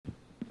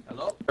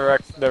Oh.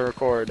 The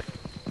record.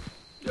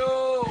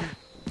 No!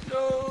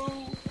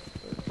 No!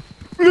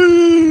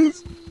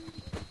 Please!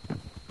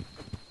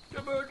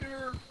 Come back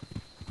here!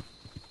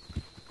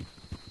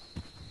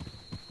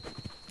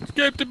 It's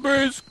Captain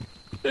Brisk!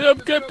 I'm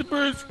Captain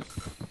Brisk!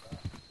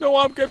 No,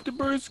 I'm Captain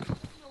Brisk!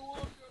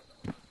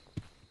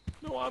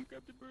 No, I'm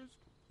Captain Brisk!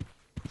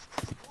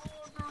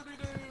 Oh, dirty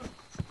dude!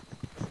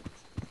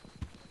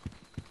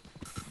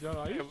 John,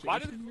 are you Why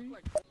does it chasing me? look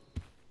like...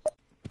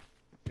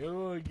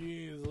 Hello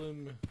again,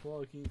 I'm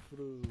walking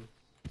through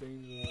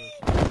dangerous.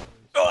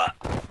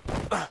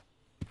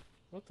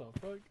 What the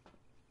fuck?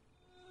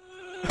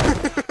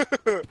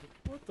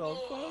 What the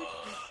fuck?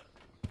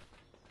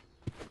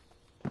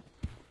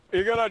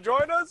 You gonna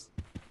join us?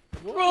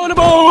 What? Run a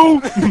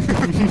boat!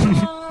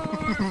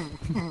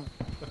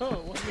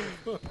 Oh, what the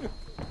fuck?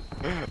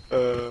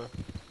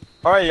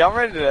 Alright, y'all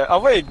ready to... Oh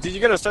wait, did you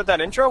gonna start that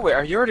intro? Wait,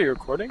 are you already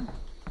recording?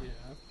 Yeah.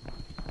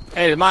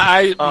 Hey,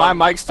 my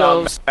mic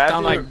still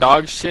sound like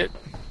dog shit?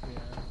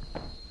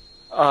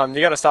 Yeah.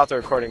 You gotta stop the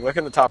recording. Look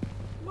in the top.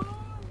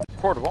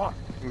 Record what?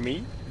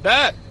 Me?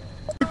 That!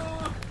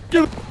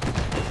 What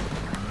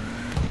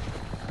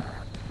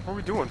are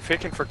we doing?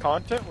 Faking for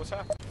content? What's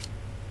happening?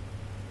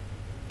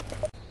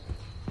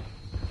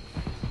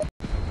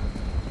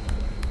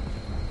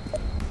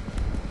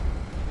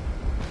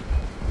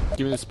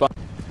 Give me the spot.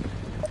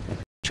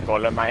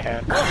 Skull in my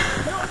hand.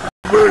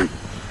 Me!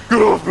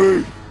 Get off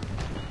me!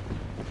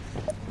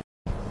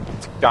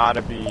 It's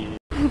gotta be...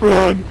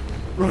 Run!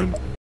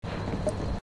 Run!